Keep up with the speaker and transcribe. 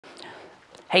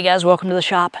Hey guys, welcome to the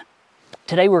shop.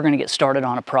 Today we're going to get started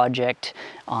on a project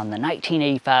on the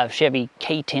 1985 Chevy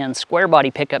K10 square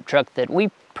body pickup truck that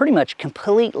we pretty much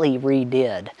completely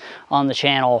redid on the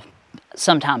channel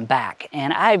sometime back.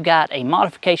 And I've got a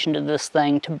modification to this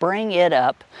thing to bring it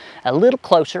up a little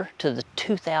closer to the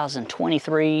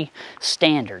 2023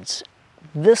 standards.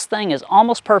 This thing is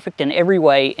almost perfect in every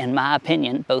way, in my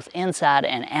opinion, both inside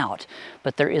and out.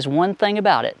 But there is one thing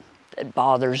about it that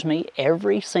bothers me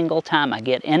every single time I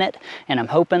get in it, and I'm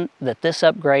hoping that this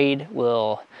upgrade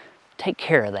will take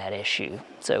care of that issue.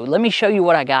 So let me show you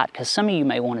what I got, because some of you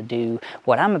may want to do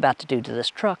what I'm about to do to this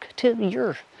truck to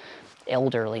your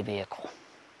elderly vehicle.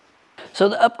 So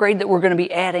the upgrade that we're going to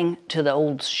be adding to the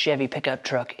old Chevy pickup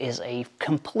truck is a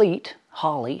complete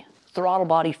Holley throttle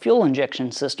body fuel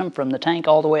injection system from the tank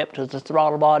all the way up to the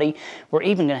throttle body. We're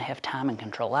even going to have timing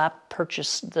control. I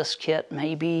purchased this kit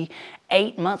maybe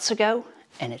 8 months ago,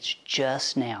 and it's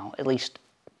just now, at least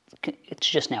it's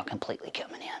just now completely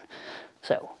coming in.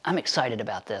 So I'm excited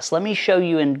about this. Let me show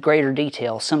you in greater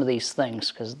detail some of these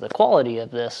things, because the quality of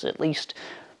this, at least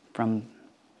from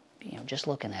just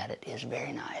looking at it, is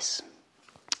very nice.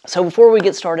 So before we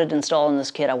get started installing this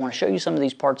kit, I want to show you some of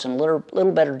these parts in a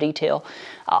little better detail.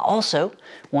 I also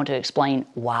want to explain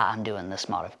why I'm doing this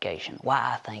modification,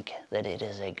 why I think that it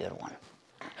is a good one.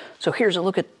 So here's a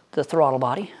look at the throttle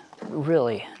body.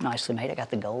 Really nicely made. I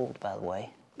got the gold, by the way,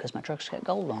 because my truck's got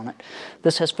gold on it.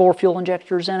 This has 4 fuel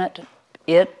injectors in it.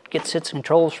 It gets its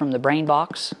controls from the brain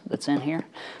box that's in here,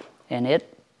 and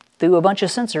it, through a bunch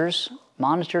of sensors,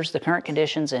 monitors the current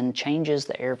conditions and changes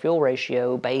the air-fuel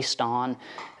ratio based on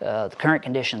the current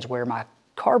conditions. Where my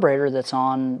carburetor that's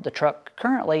on the truck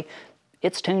currently,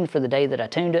 it's tuned for the day that I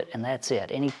tuned it, and that's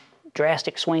it. Any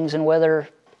drastic swings in weather,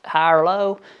 high or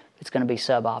low, it's going to be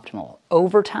suboptimal.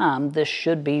 Over time, this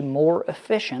should be more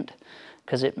efficient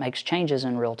because it makes changes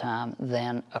in real time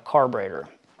than a carburetor.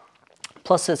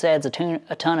 Plus, this adds a ton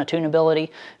of tunability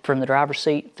from the driver's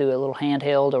seat through a little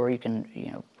handheld, or you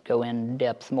can go in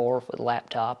depth more with the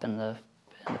laptop and the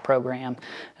program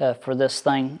for this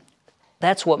thing.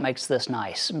 That's what makes this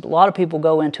nice. A lot of people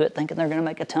go into it thinking they're going to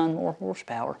make a ton more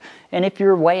horsepower. And if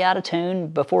you're way out of tune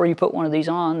before you put one of these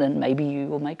on, then maybe you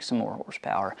will make some more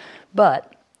horsepower.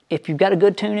 But if you've got a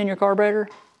good tune in your carburetor,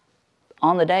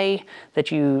 on the day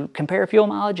that you compare fuel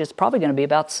mileage, it's probably going to be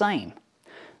about the same.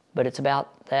 But it's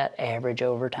about that average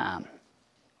over time.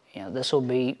 This will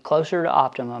be closer to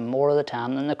optimum more of the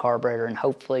time than the carburetor, and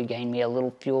hopefully gain me a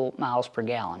little fuel miles per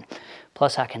gallon.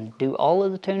 Plus, I can do all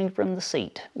of the tuning from the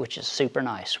seat, which is super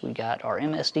nice. We got our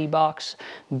MSD box,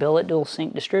 billet dual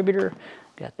sync distributor,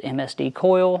 got the MSD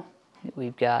coil,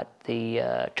 we've got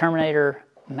the Terminator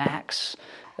Max,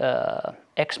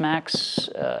 X-Max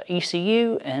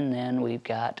ECU, and then we've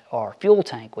got our fuel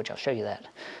tank, which I'll show you that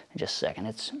in just a second.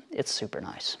 It's super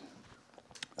nice.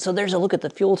 So there's a look at the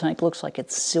fuel tank. Looks like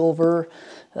it's silver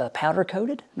powder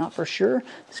coated, not for sure.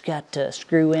 It's got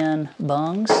screw-in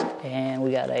bungs, and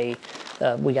we got a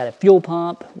fuel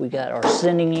pump. We got our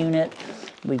sending unit.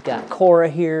 We've got Cora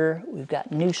here. We've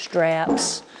got new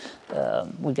straps.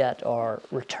 We got our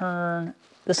return.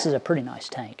 This is a pretty nice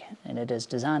tank, and it is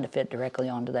designed to fit directly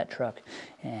onto that truck,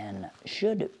 and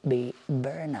should be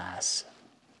very nice.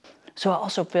 So I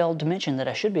also failed to mention that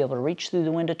I should be able to reach through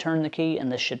the window, turn the key,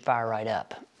 and this should fire right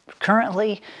up.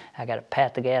 Currently, I got to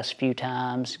pat the gas a few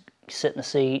times, sit in the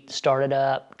seat, start it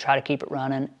up, try to keep it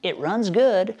running. It runs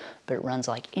good, but it runs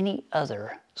like any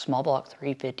other small block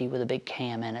 350 with a big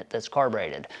cam in it that's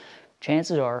carbureted.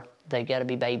 Chances are they got to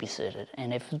be babysitted,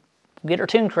 and if we get our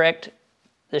tune correct,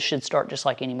 this should start just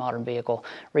like any modern vehicle.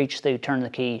 Reach through, turn the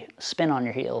key, spin on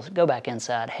your heels, go back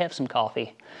inside, have some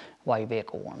coffee while your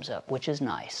vehicle warms up, which is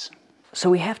nice. So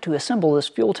we have to assemble this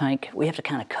fuel tank. We have to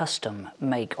kind of custom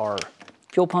make our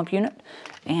fuel pump unit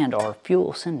and our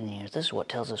fuel sending unit. This is what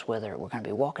tells us whether we're going to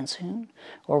be walking soon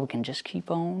or we can just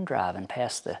keep on driving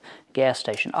past the gas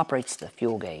station. Operates the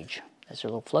fuel gauge. There's a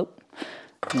little float. You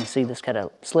can see this got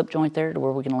a slip joint there to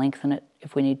where we can lengthen it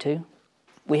if we need to.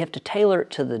 We have to tailor it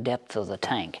to the depth of the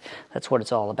tank. That's what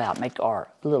it's all about. Make our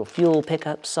little fuel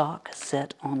pickup sock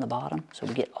set on the bottom so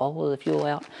we get all of the fuel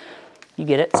out. You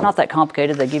get it. It's not that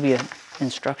complicated. They give you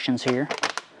instructions here.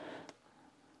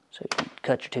 So you can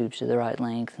cut your tubes to the right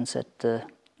length and set the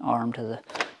arm to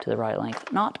the right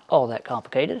length. Not all that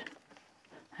complicated,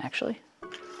 actually.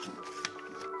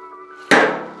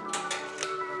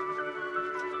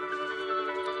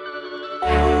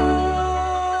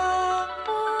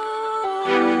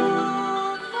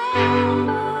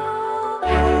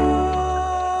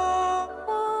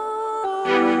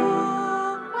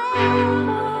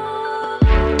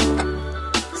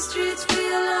 Streets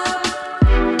feel love,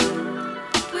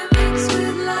 we're mixed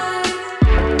with love.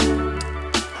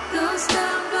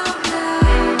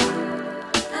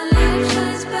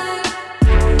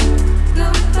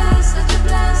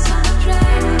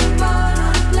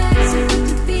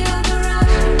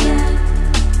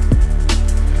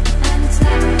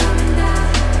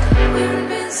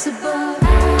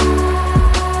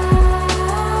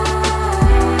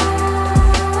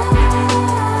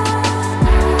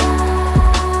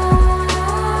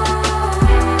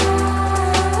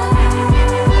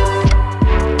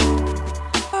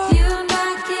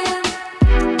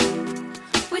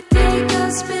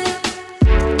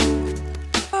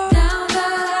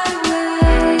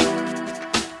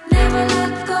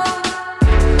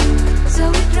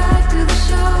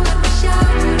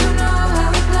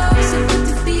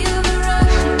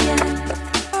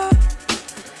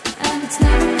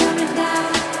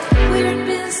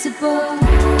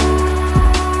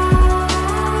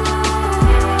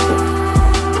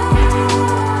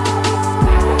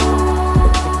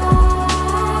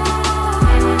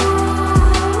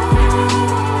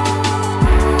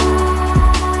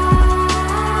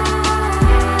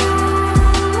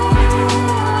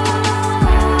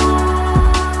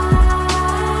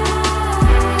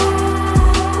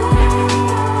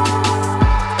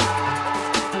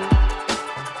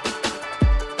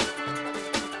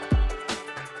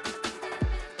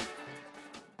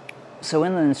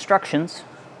 instructions,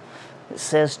 it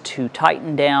says to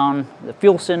tighten down the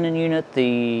fuel sending unit,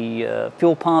 the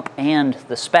fuel pump, and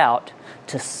the spout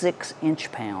to 6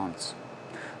 inch-pounds.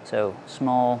 So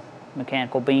small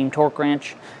mechanical beam torque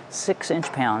wrench, 6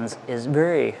 inch-pounds is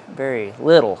very, very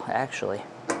little actually.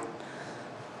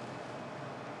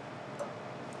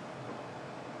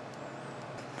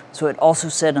 So it also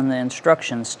said in the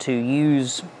instructions to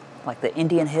use like the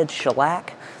Indian head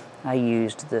shellac. I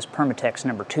used this Permatex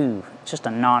number 2. It's just a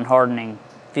non-hardening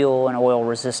fuel and oil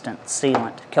resistant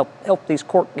sealant to help these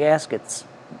cork gaskets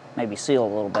maybe seal a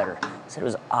little better. It said it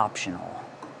was optional,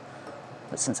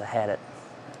 but since I had it,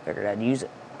 I figured I'd use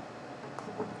it.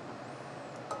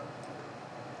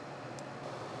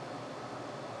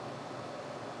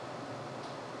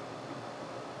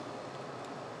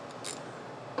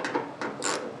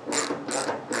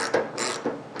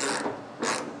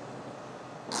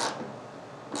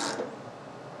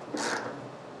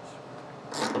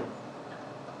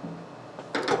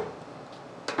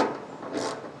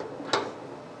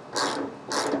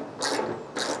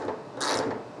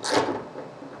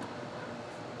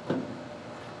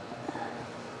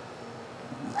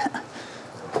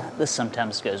 This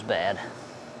sometimes goes bad.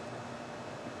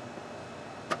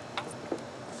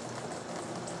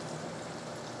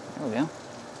 There we go.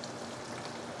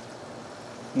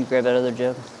 You grab that other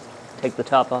jug, take the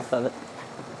top off of it.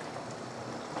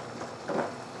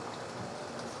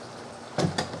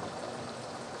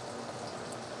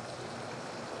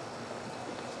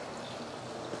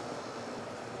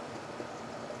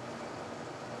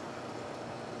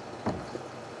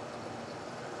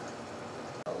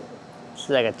 It's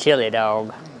like a chili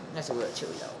dog. That's a real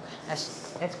chili dog.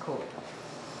 That's cool.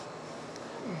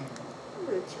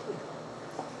 Real chili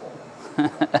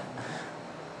dog.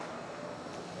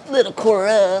 Little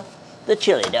Cora, the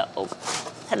chili dog.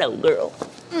 Hello, girl.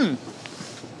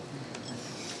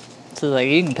 So like,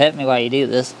 you can pet me while you do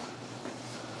this.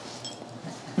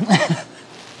 Take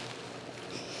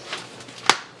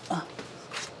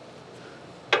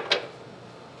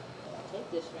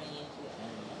this right into it.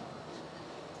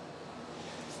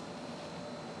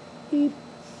 Beep.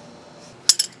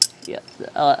 Yeah,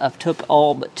 I've took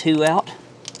all but 2 out.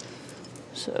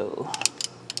 So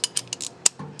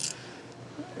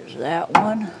there's that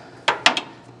one.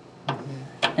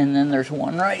 And then there's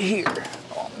one right here.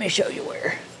 Oh, let me show you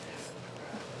where.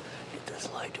 Get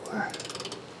this light to where.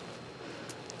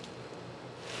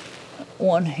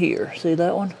 One here. See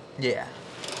that one? Yeah.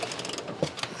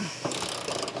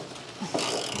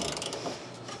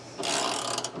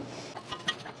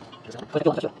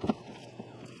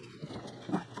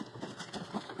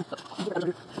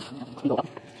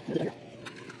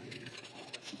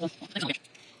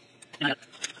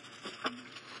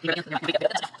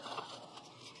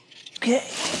 Okay.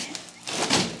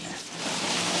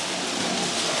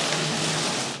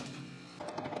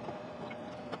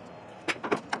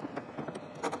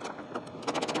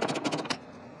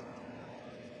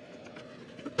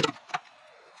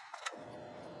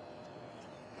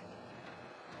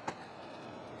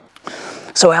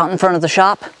 So out in front of the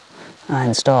shop, I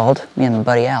installed, me and my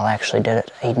buddy Al actually did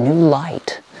it, a new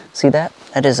light. See that?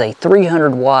 That is a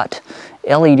 300 watt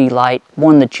LED light,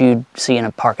 one that you'd see in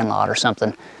a parking lot or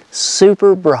something.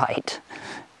 Super bright.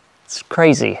 It's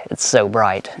crazy, it's so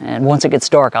bright. And once it gets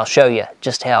dark, I'll show you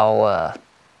just how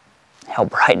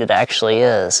bright it actually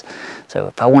is. So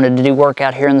if I wanted to do work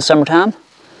out here in the summertime,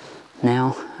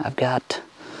 now I've got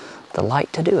the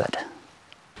light to do it.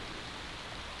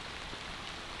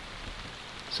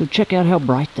 So check out how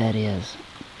bright that is.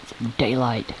 It's like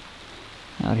daylight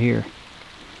out here.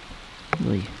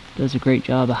 Really does a great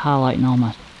job of highlighting all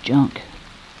my junk.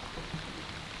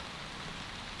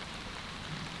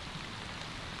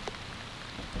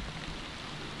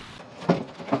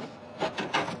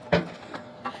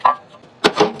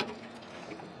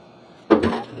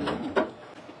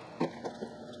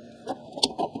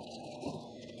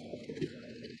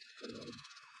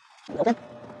 Open.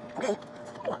 Okay.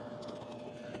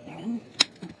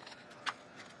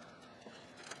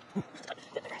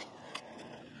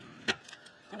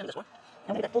 This one.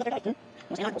 I'm gonna pull it right.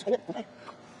 Okay.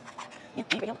 Yeah,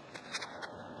 here we go.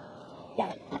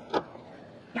 Yeah.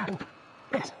 Yeah.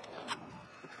 Yes.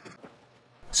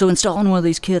 So installing one of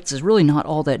these kits is really not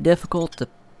all that difficult. The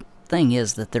thing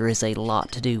is that there is a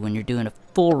lot to do when you're doing a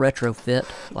full retrofit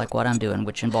like what I'm doing,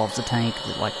 which involves the tank,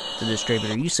 like the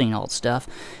distributor. You've seen all the stuff.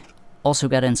 Also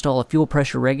got to install a fuel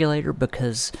pressure regulator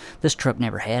because this truck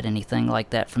never had anything like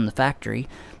that from the factory.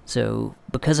 So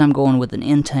because I'm going with an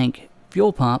in-tank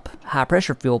fuel pump, high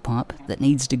pressure fuel pump, that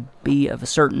needs to be of a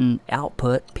certain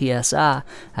output, PSI,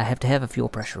 I have to have a fuel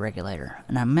pressure regulator.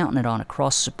 And I'm mounting it on a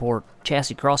cross support,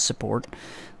 chassis cross support,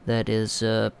 that is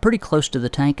pretty close to the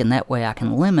tank, and that way I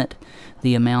can limit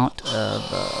the amount of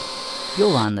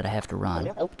fuel line that I have to run.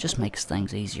 It just makes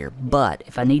things easier. But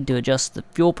if I need to adjust the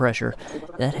fuel pressure,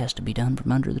 that has to be done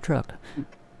from under the truck.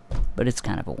 But it's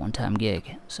kind of a one-time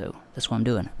gig, so that's what I'm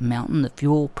doing. Mounting the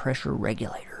fuel pressure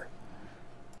regulator.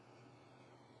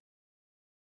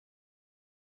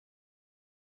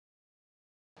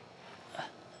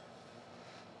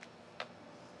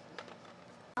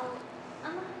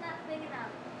 I'm not big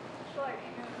enough, short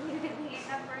enough, you can get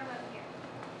enough room up here.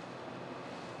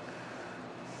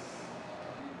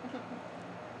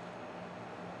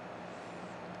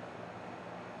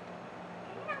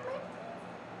 Can you not lift these?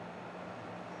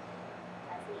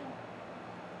 Let's see.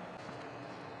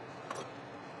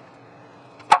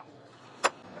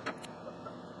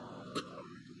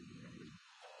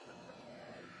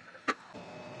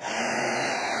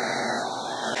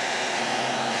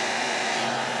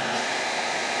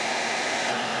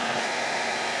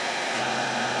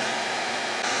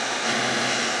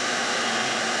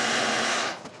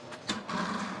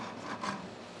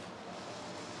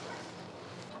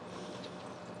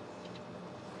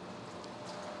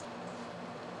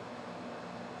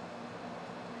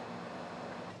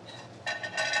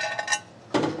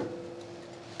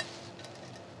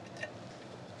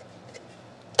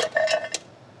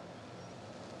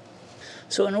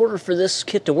 So in order for this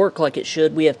kit to work like it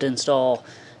should, we have to install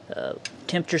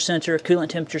temperature sensor, coolant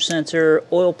temperature sensor,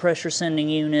 oil pressure sending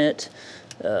unit,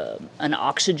 an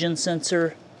oxygen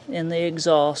sensor in the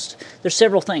exhaust. There's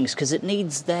several things because it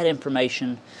needs that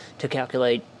information to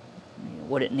calculate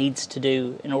what it needs to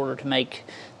do in order to make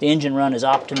the engine run as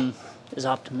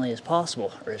optimally as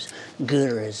possible, or as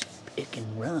good or as it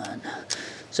can run.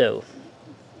 So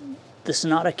this is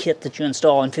not a kit that you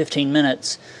install in 15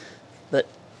 minutes, but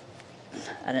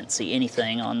I didn't see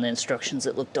anything on the instructions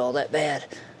that looked all that bad,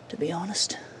 to be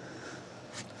honest.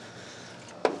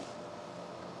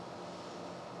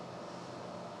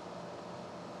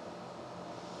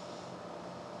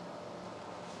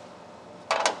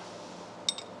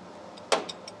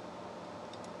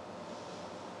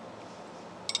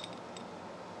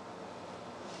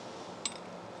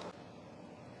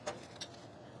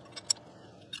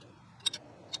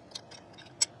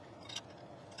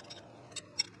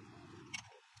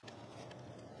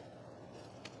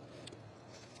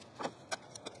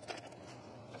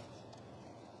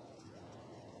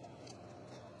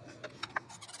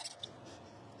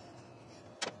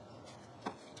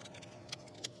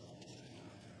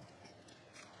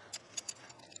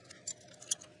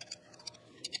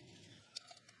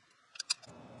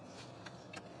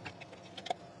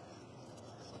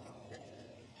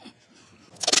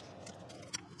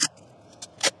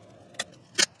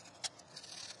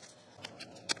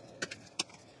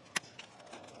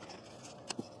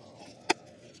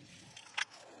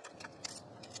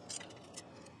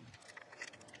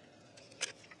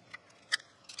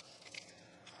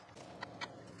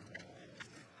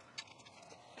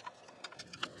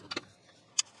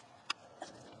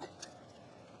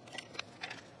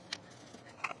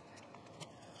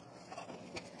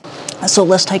 So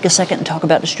let's take a second and talk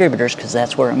about distributors, because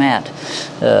that's where I'm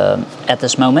at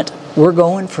this moment. We're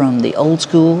going from the old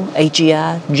school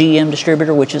HEI GM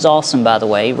distributor, which is awesome, by the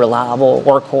way, reliable,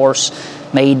 workhorse,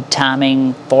 made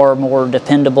timing far more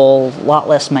dependable, a lot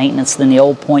less maintenance than the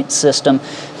old point system.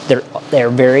 They're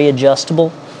very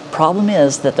adjustable. Problem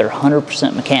is that they're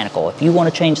 100% mechanical. If you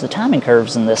want to change the timing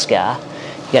curves in this guy,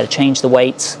 you got to change the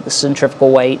weights, the centrifugal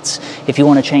weights. If you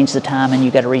want to change the timing,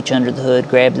 you got to reach under the hood,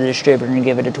 grab the distributor, and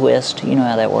give it a twist. You know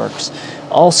how that works.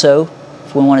 Also,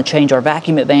 if we want to change our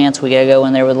vacuum advance, we got to go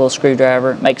in there with a little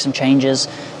screwdriver, make some changes,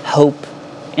 hope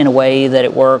in a way that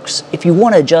it works. If you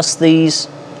want to adjust these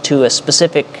to a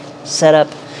specific setup,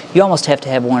 you almost have to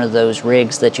have one of those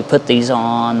rigs that you put these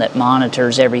on that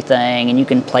monitors everything, and you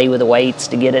can play with the weights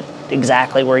to get it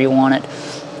exactly where you want it.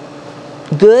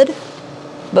 Good,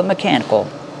 but mechanical.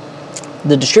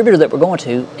 The distributor that we're going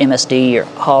to, MSD or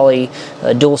Holley,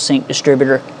 a dual sync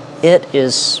distributor, it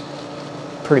is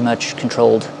pretty much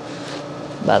controlled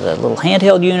by the little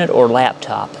handheld unit or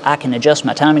laptop. I can adjust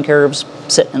my timing curves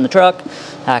sitting in the truck.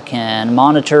 I can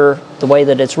monitor the way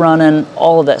that it's running,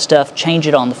 all of that stuff, change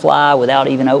it on the fly without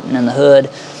even opening the hood.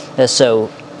 So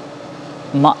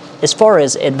as far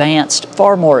as advanced,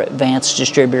 far more advanced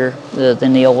distributor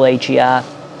than the old HEI.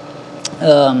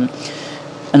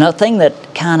 Another thing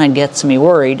that kind of gets me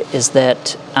worried is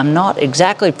that I'm not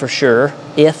exactly for sure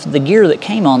if the gear that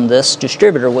came on this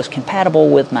distributor was compatible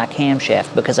with my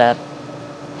camshaft, because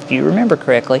if you remember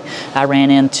correctly, I ran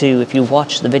into, if you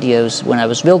watch the videos when I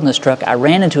was building this truck, I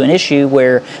ran into an issue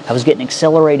where I was getting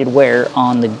accelerated wear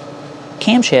on the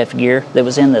camshaft gear that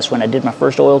was in this when I did my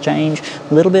first oil change.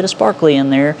 A little bit of sparkly in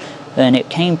there, and it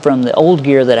came from the old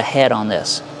gear that I had on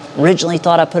this. Originally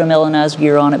thought I put a melanized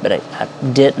gear on it, but I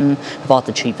didn't. I bought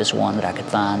the cheapest one that I could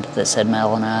find that said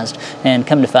melanized, and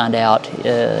come to find out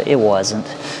it wasn't.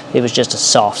 It was just a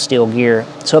soft steel gear.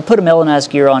 So I put a melanized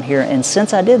gear on here, and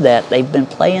since I did that, they've been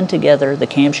playing together, the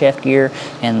camshaft gear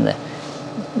and the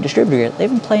distributor gear. They've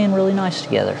been playing really nice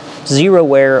together. Zero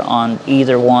wear on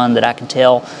either one that I can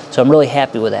tell, so I'm really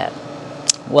happy with that.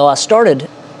 Well, I started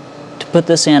to put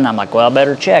this in. I'm like, well, I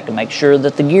better check and make sure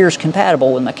that the gear's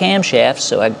compatible with my camshaft.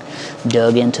 So I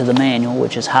dug into the manual,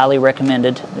 which is highly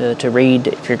recommended to read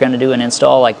if you're going to do an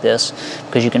install like this,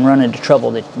 because you can run into trouble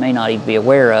that you may not even be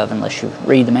aware of unless you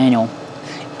read the manual.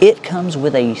 It comes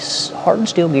with a hardened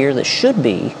steel gear that should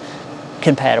be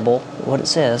compatible, what it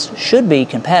says, should be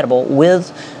compatible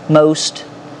with most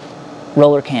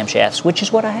roller camshafts, which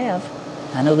is what I have.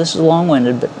 I know this is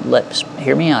long-winded, but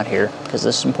hear me out here, because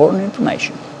this is important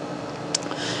information.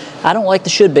 I don't like the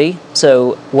should be,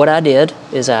 so what I did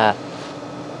is I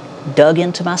dug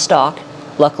into my stock.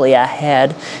 Luckily, I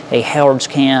had a Howard's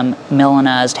Cam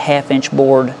melanized half-inch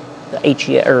board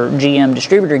GM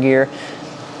distributor gear,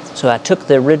 so I took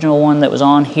the original one that was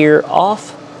on here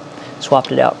off,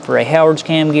 swapped it out for a Howard's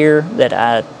Cam gear that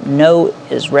I know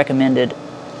is recommended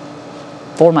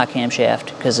for my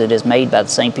camshaft because it is made by the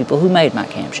same people who made my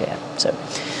camshaft. So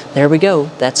there we go.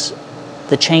 That's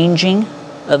the changing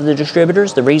of the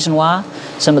distributors, the reason why,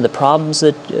 some of the problems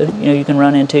that you can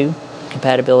run into,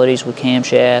 compatibilities with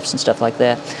camshafts and stuff like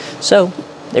that. So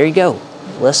there you go.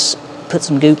 Let's put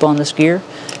some goop on this gear,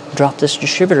 drop this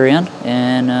distributor in,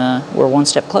 and we're one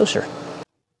step closer.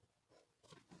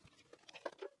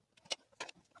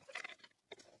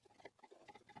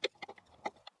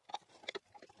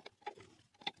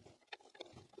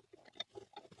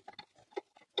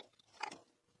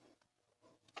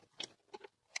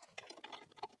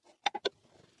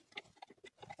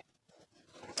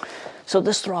 So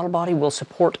this throttle body will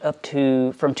support up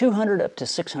to from 200 up to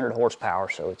 600 horsepower,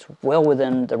 so it's well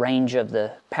within the range of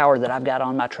the power that I've got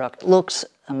on my truck. It looks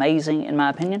amazing in my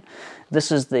opinion. This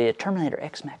is the Terminator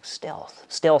X-Max Stealth.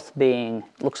 Stealth being,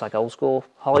 looks like old school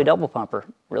Holley double pumper.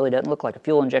 Really doesn't look like a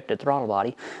fuel injected throttle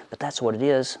body, but that's what it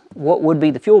is. What would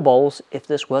be the fuel bowls if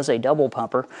this was a double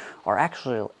pumper are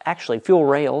actually fuel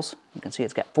rails. You can see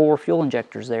it's got 4 fuel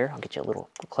injectors there. I'll get you a little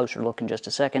closer look in just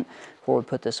a second before we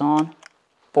put this on.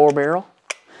 4-barrel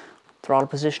throttle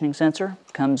positioning sensor,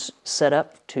 comes set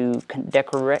up to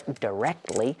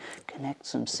directly connect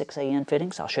some 6AN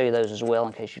fittings. I'll show you those as well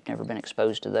in case you've never been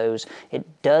exposed to those.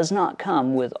 It does not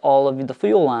come with all of the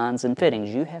fuel lines and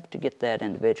fittings. You have to get that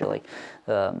individually.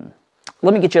 Let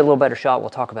me get you a little better shot. We'll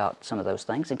talk about some of those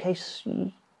things in case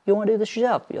you want to do this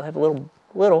yourself. You'll have a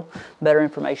little better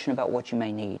information about what you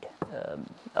may need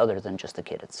other than just the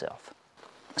kit itself.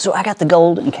 So I got the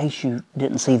gold, in case you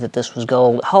didn't see that this was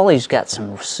gold. Holley's got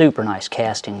some super nice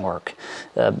casting work.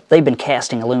 They've been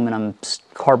casting aluminum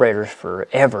carburetors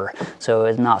forever, so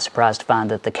I'm not surprised to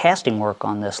find that the casting work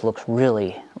on this looks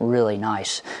really, really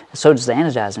nice. So does the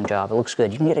anodizing job. It looks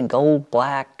good. You can get a gold,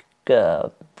 black,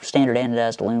 standard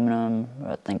anodized aluminum,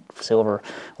 I think silver,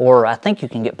 or I think you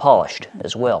can get polished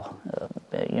as well.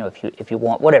 If you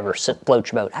want, whatever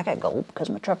floats your boat. I got gold because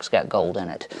my truck's got gold in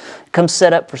it. It comes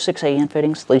set up for 6AN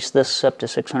fittings. At least this up to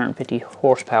 650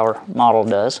 horsepower model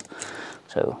does.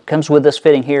 So it comes with this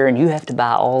fitting here, and you have to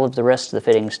buy all of the rest of the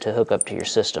fittings to hook up to your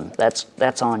system.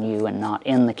 That's on you and not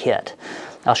in the kit.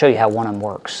 I'll show you how one of them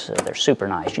works. They're super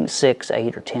nice. You can 6,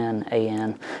 8, or 10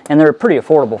 AN, and they're pretty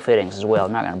affordable fittings as well.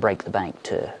 I'm not going to break the bank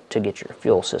to get your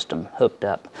fuel system hooked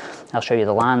up. I'll show you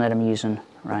the line that I'm using.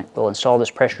 Right, we'll install this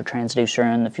pressure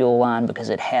transducer in the fuel line because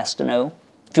it has to know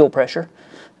fuel pressure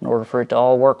in order for it to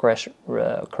all work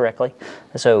correctly.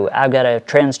 So I've got a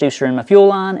transducer in my fuel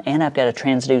line, and I've got a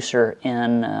transducer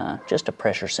in just a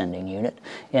pressure sending unit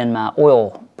in my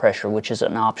oil pressure, which is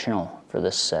an optional for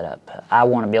this setup. I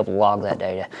want to be able to log that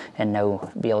data and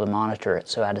be able to monitor it,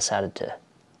 so I decided to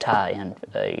tie in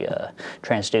a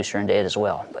transducer into it as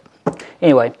well. But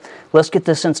anyway, let's get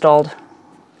this installed,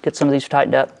 get some of these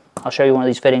tightened up. I'll show you one of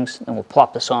these fittings, then we'll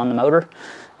plop this on the motor,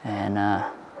 and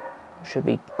should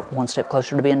be one step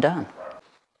closer to being done.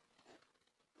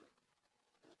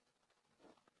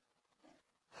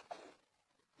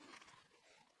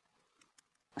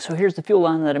 So here's the fuel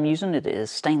line that I'm using. It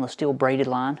is stainless steel braided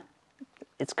line.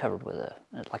 it's covered with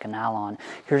like a nylon.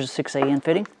 Here's a 6AN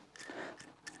fitting.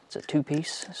 It's a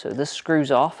 2-piece, so this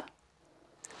screws off,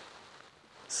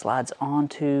 slides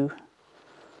onto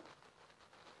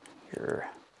your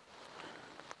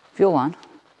fuel line.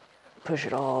 Push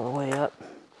it all the way up,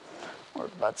 or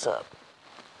it butts up,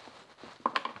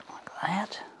 like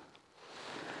that.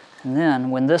 And then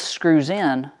when this screws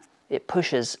in, it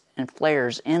pushes and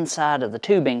flares inside of the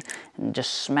tubing and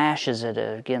just smashes it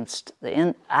against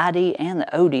the ID and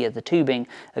the OD of the tubing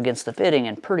against the fitting,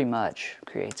 and pretty much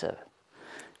creates a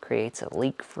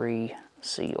leak-free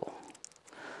seal.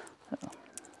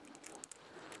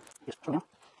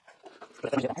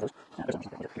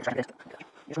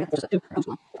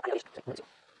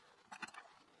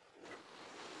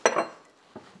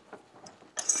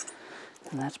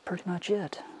 And that's pretty much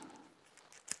it.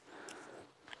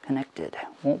 Connected.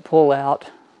 Won't pull out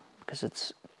because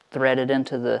it's threaded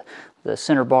into the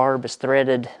center barb is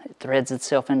threaded. It threads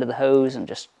itself into the hose and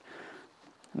just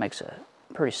makes a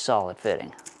pretty solid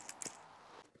fitting.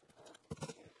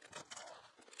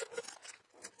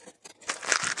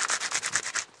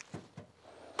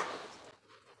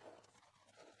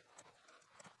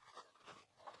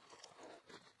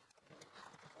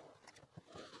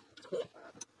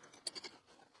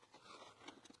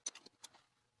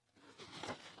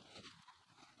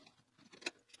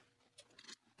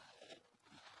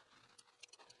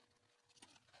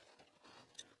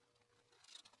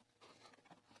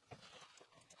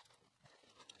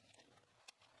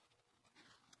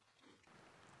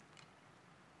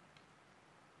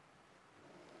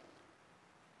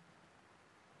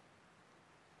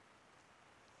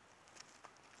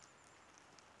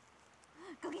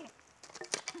 Go get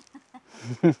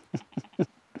it.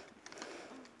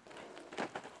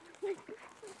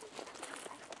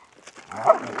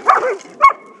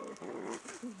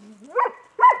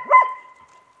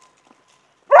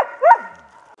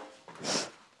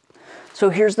 So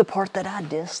here's the part that I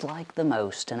dislike the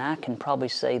most, and I can probably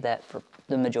say that for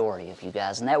the majority of you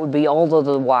guys, and that would be all of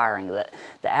the wiring, the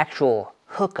actual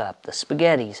hookup, the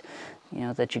spaghettis, you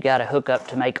know, that you got to hook up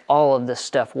to make all of this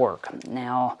stuff work.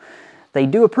 Now, they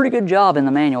do a pretty good job in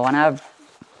the manual, and I've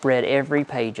read every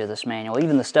page of this manual,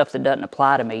 even the stuff that doesn't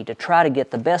apply to me, to try to get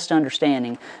the best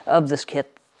understanding of this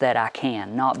kit that I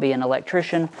can. Not being an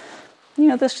electrician, you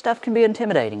know, this stuff can be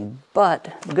intimidating,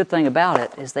 but the good thing about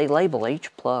it is they label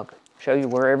each plug, show you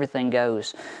where everything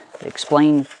goes, they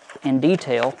explain in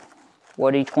detail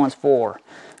what each one's for.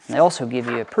 And they also give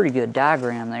you a pretty good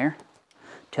diagram there,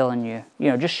 telling you,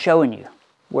 you know, just showing you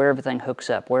where everything hooks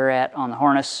up, where at on the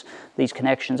harness these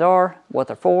connections are, what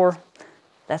they're for.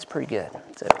 That's pretty good.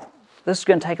 So this is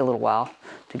going to take a little while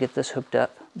to get this hooked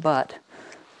up, but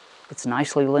it's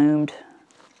nicely loomed,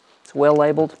 it's well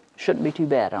labeled, shouldn't be too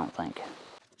bad, I don't think.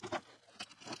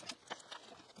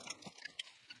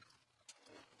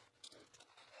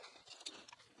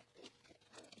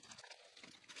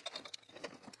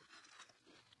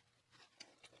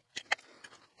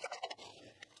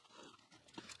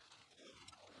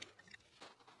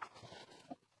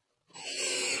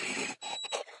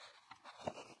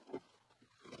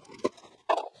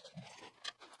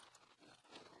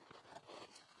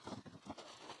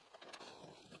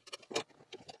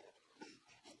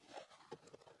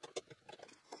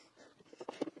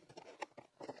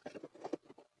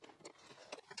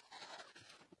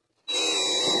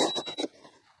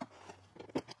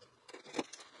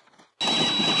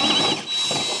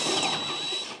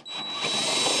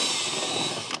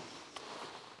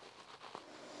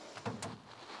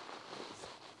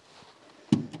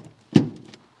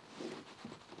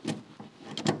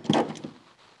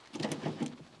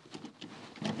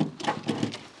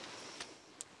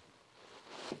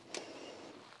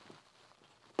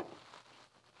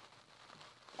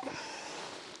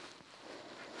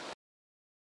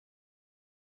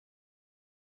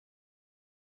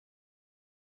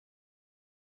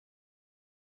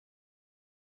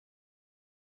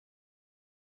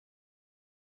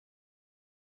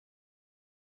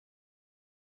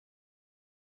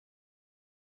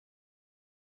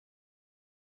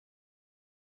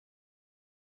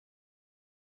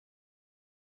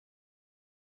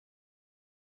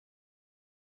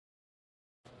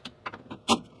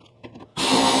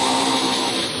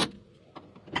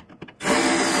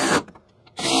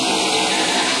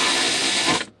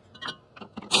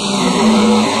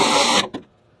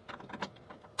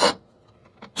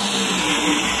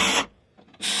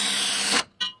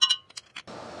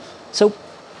 So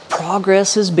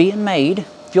progress is being made.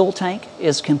 Fuel tank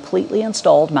is completely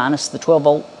installed, minus the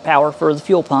 12-volt power for the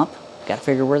fuel pump. Got to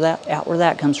figure out where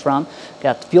that comes from.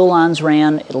 Got the fuel lines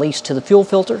ran at least to the fuel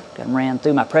filter. Got them ran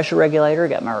through my pressure regulator.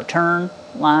 Got my return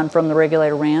line from the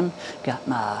regulator ran. Got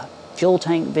my fuel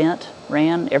tank vent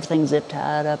ran. Everything zip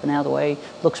tied up and out of the way.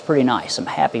 Looks pretty nice. I'm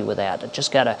happy with that. I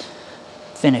just got to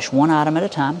finish one item at a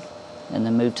time and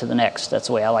then move to the next. That's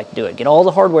the way I like to do it. Get all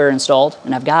the hardware installed,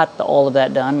 and I've got all of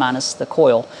that done minus the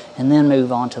coil, and then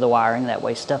move on to the wiring. That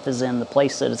way stuff is in the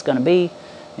place that it's going to be,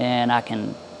 and I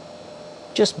can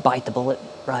just bite the bullet,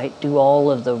 right? Do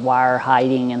all of the wire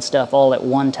hiding and stuff all at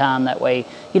one time. That way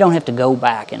you don't have to go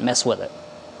back and mess with it.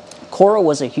 Cora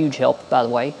was a huge help, by the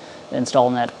way,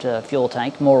 installing that fuel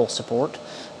tank, moral support.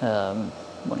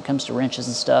 When it comes to wrenches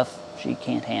and stuff, she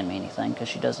can't hand me anything because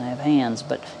she doesn't have hands,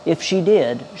 but if she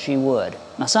did, she would.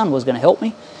 My son was going to help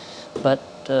me, but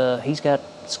he's got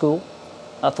school,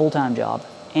 a full-time job,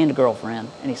 and a girlfriend,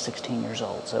 and he's 16 years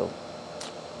old. So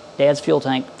Dad's fuel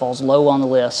tank falls low on the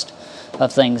list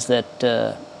of things that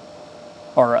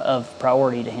are of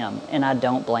priority to him, and I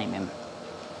don't blame him.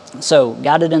 So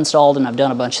got it installed, and I've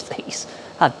done a bunch of these.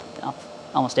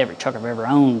 Almost every truck I've ever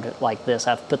owned like this,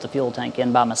 I've put the fuel tank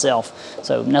in by myself,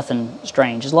 so nothing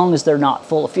strange. As long as they're not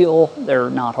full of fuel, they're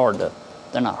not hard to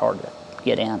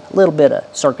get in. A little bit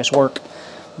of circus work,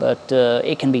 but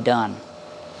it can be done.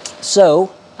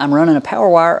 So I'm running a power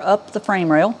wire up the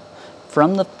frame rail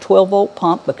from the 12-volt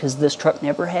pump because this truck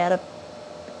never had a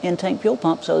in-tank fuel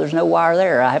pump, so there's no wire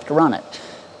there. I have to run it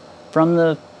from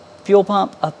the fuel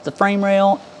pump up the frame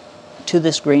rail to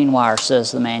this green wire,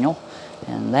 says the manual.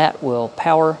 And that will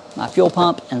power my fuel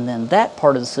pump, and then that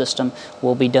part of the system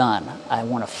will be done. I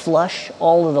want to flush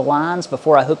all of the lines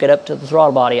before I hook it up to the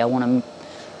throttle body. I want to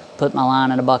put my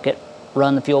line in a bucket,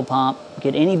 run the fuel pump,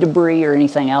 get any debris or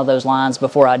anything out of those lines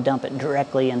before I dump it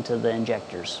directly into the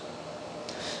injectors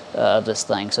of this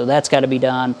thing. So that's got to be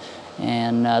done,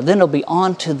 and then it'll be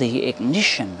on to the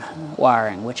ignition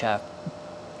wiring, which I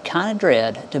kind of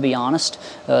dread, to be honest.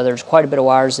 There's quite a bit of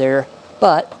wires there,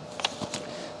 but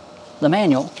the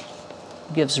manual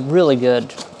gives really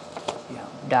good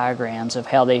diagrams of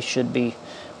how they should be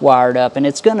wired up, and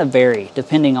it's going to vary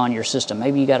depending on your system.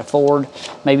 Maybe you got a Ford,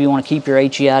 maybe you want to keep your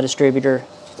HEI distributor.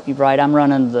 You're right, I'm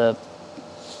running the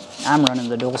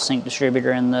dual sync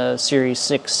distributor in the Series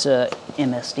 6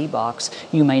 MSD box.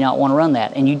 You may not want to run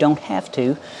that, and you don't have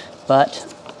to,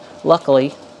 but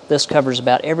luckily this covers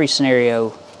about every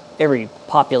scenario, every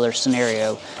popular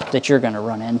scenario that you're going to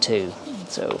run into.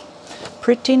 So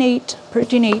pretty neat,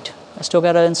 pretty neat. I still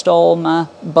got to install my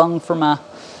bung for my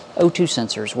O2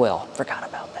 sensor as well. Forgot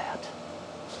about that.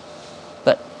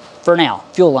 But for now,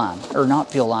 fuel line, or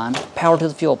not fuel line, power to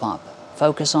the fuel pump.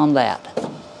 Focus on that.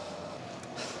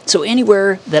 So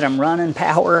anywhere that I'm running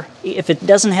power, if it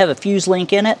doesn't have a fuse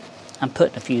link in it, I'm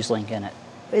putting a fuse link in it.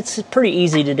 It's pretty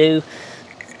easy to do.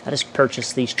 I just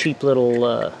purchased these cheap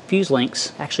little fuse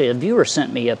links. Actually, a viewer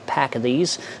sent me a pack of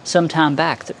these some time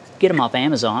back. Get them off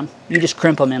Amazon. You just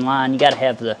crimp them in line. You got to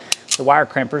have the wire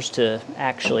crimpers to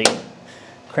actually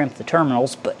crimp the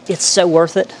terminals, but it's so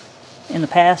worth it. In the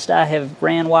past, I have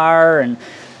ran wire and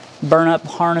burn up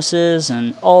harnesses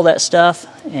and all that stuff,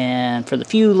 and for the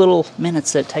few little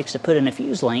minutes that it takes to put in a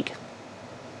fuse link,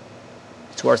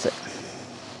 it's worth it.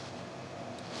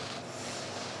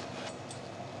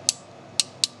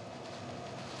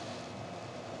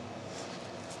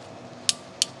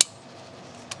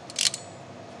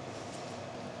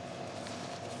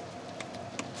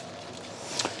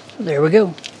 There we go.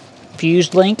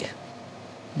 Fused link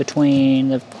between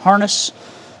the harness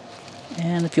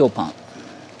and the fuel pump.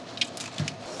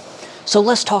 So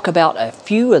let's talk about a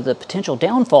few of the potential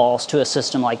downfalls to a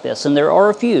system like this, and there are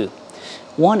a few.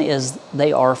 One is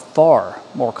they are far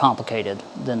more complicated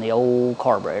than the old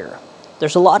carburetor.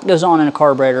 There's a lot that goes on in a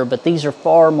carburetor, but these are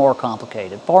far more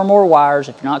complicated. Far more wires.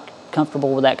 If you're not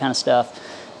comfortable with that kind of stuff,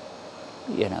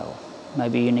 you know,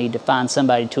 maybe you need to find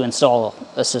somebody to install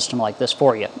a system like this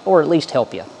for you, or at least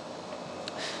help you.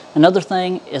 Another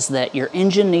thing is that your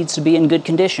engine needs to be in good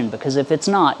condition, because if it's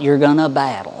not, you're gonna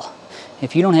battle.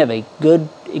 If you don't have a good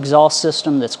exhaust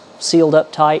system that's sealed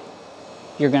up tight,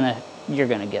 you're gonna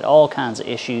get all kinds of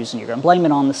issues, and you're gonna blame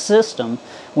it on the system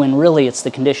when really it's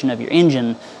the condition of your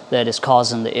engine that is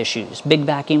causing the issues. Big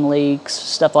vacuum leaks,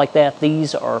 stuff like that,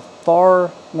 these are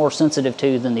far more sensitive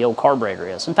to than the old carburetor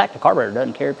is. In fact, the carburetor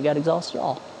doesn't care if you got exhaust at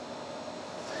all.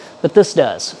 But this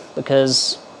does,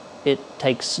 because it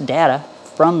takes data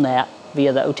from that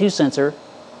via the O2 sensor,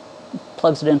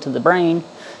 plugs it into the brain,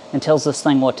 and tells this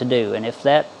thing what to do. And if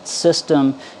that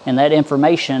system and that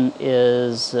information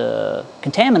is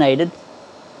contaminated,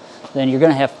 then you're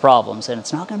going to have problems, and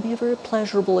it's not going to be a very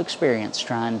pleasurable experience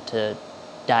trying to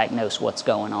diagnose what's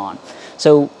going on.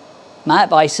 So my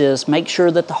advice is make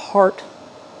sure that the heart,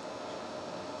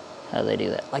 how do they do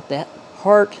that? Like that?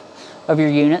 Heart of your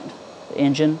unit, the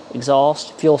engine,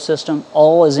 exhaust, fuel system,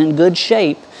 all is in good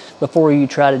shape before you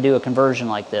try to do a conversion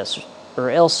like this. Or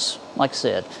else, like I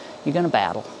said, you're going to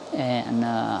battle. And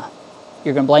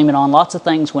you're going to blame it on lots of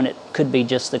things when it could be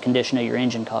just the condition of your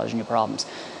engine causing you problems.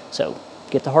 So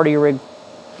get the heart of your rig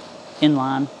in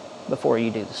line before you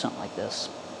do something like this.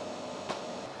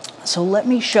 So let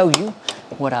me show you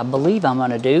what I believe I'm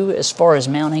going to do as far as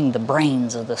mounting the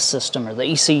brains of the system, or the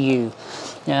ECU.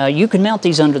 You can mount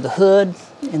these under the hood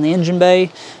in the engine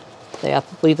bay. I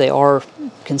believe they are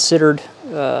considered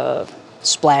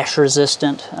splash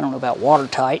resistant. I don't know about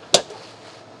watertight, but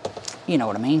you know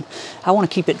what I mean. I want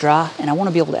to keep it dry, and I want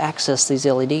to be able to access these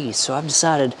LEDs. So I've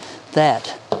decided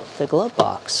that the glove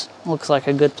box looks like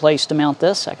a good place to mount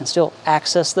this. I can still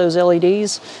access those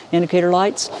LEDs, indicator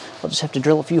lights. I'll just have to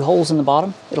drill a few holes in the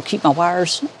bottom. It'll keep my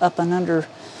wires up and under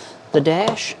the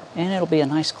dash, and it'll be a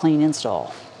nice clean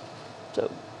install.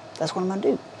 So that's what I'm going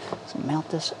to do. So mount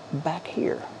this back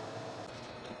here.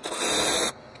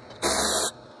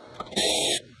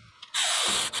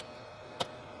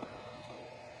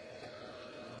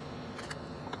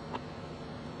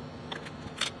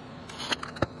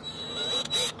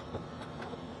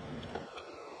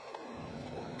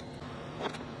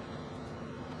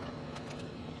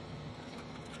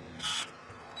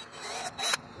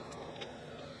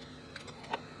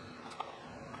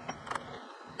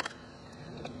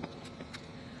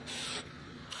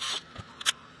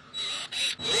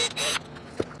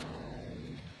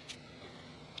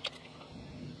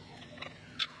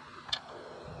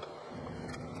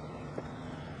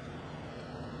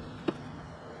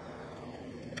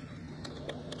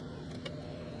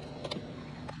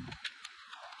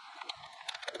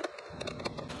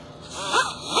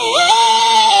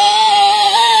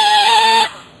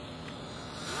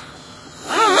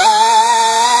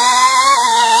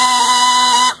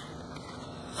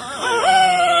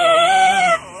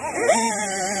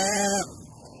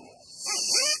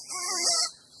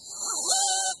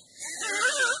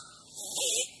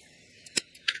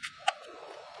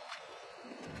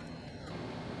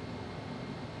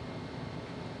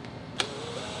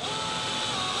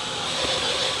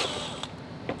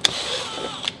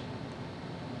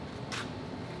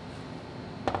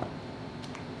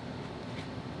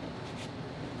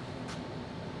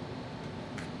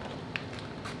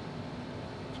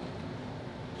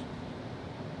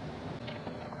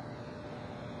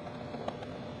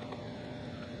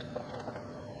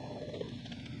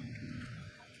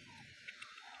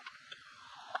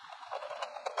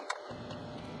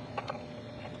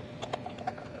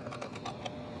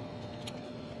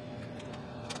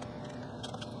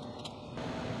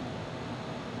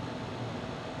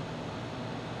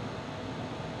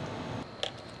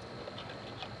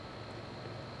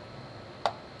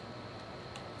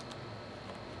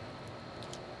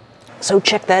 So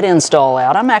check that install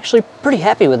out. I'm actually pretty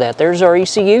happy with that. There's our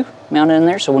ECU mounted in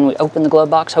there, so when we open the glove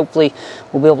box, hopefully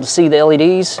we'll be able to see the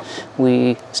LEDs.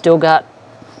 We still got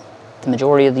the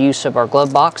majority of the use of our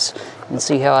glove box. You can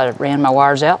see how I ran my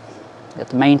wires out. Got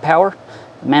the main power,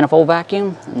 the manifold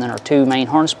vacuum, and then our two main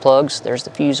harness plugs. There's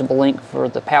the fusible link for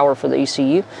the power for the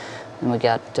ECU. And we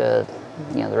got you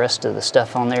know, the rest of the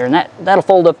stuff on there, and that'll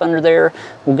fold up under there.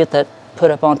 We'll get that put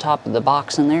up on top of the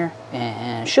box in there,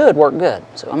 and should work good.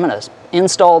 So I'm going to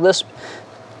install this,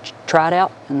 try it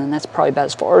out, and then that's probably about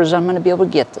as far as I'm going to be able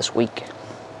to get this week.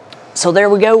 So there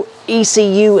we go,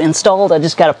 ECU installed. I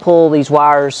just got to pull these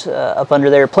wires up under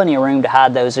there. Plenty of room to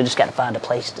hide those. I just got to find a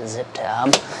place to zip tie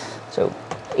them. So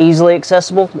easily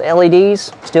accessible. The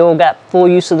LEDs still got full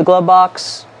use of the glove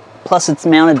box. Plus it's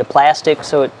mounted to plastic,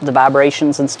 so the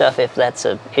vibrations and stuff, if that's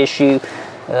an issue,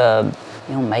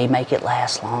 you know, may make it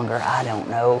last longer. I don't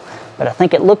know, but I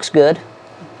think it looks good.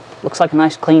 Looks like a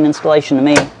nice clean installation to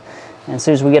me. And as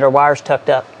soon as we get our wires tucked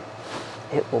up,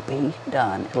 it will be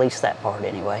done, at least that part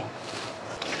anyway.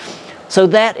 So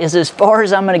that is as far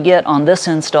as I'm going to get on this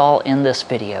install in this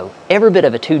video. Every bit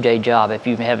of a 2-day job if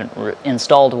you haven't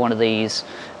installed one of these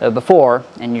before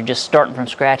and you're just starting from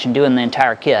scratch and doing the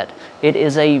entire kit. It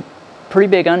is a pretty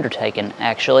big undertaking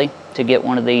actually to get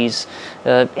one of these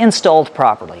installed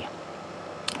properly.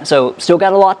 So still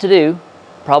got a lot to do,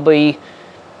 probably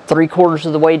 3/4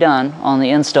 of the way done on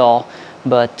the install,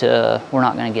 but we're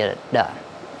not going to get it done.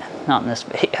 Not in this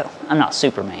video. I'm not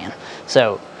Superman.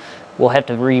 So we'll have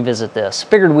to revisit this.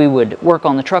 Figured we would work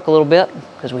on the truck a little bit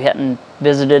because we hadn't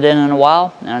visited in a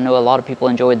while, and I know a lot of people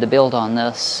enjoyed the build on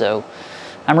this, so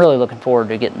I'm really looking forward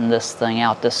to getting this thing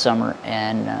out this summer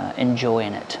and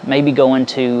enjoying it. Maybe going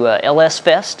to LS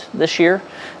Fest this year,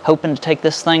 hoping to take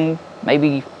this thing,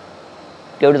 maybe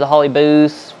go to the Holley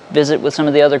booth, visit with some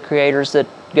of the other creators that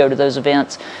go to those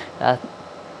events.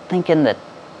 Thinking that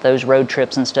those road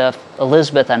trips and stuff,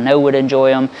 Elizabeth I know would enjoy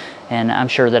them, and I'm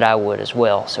sure that I would as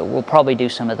well. So we'll probably do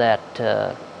some of that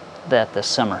this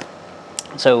summer.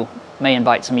 So may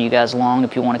invite some of you guys along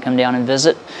if you want to come down and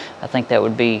visit. I think that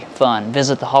would be fun.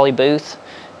 Visit the Holley booth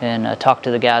and talk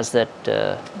to the guys that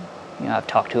I've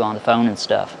talked to on the phone and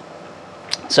stuff.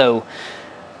 So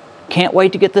can't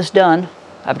wait to get this done.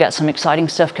 I've got some exciting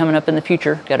stuff coming up in the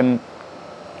future. Got a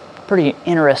pretty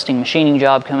interesting machining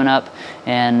job coming up,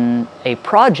 and a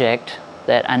project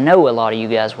that I know a lot of you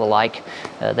guys will like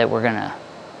that we're gonna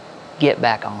get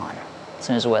back on as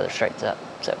soon as the weather straightens up.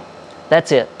 So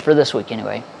that's it for this week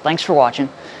anyway. Thanks for watching.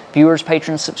 Viewers,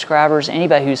 patrons, subscribers,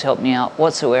 anybody who's helped me out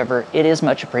whatsoever, it is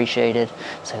much appreciated.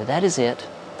 So that is it.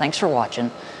 Thanks for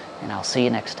watching, and I'll see you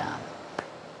next time.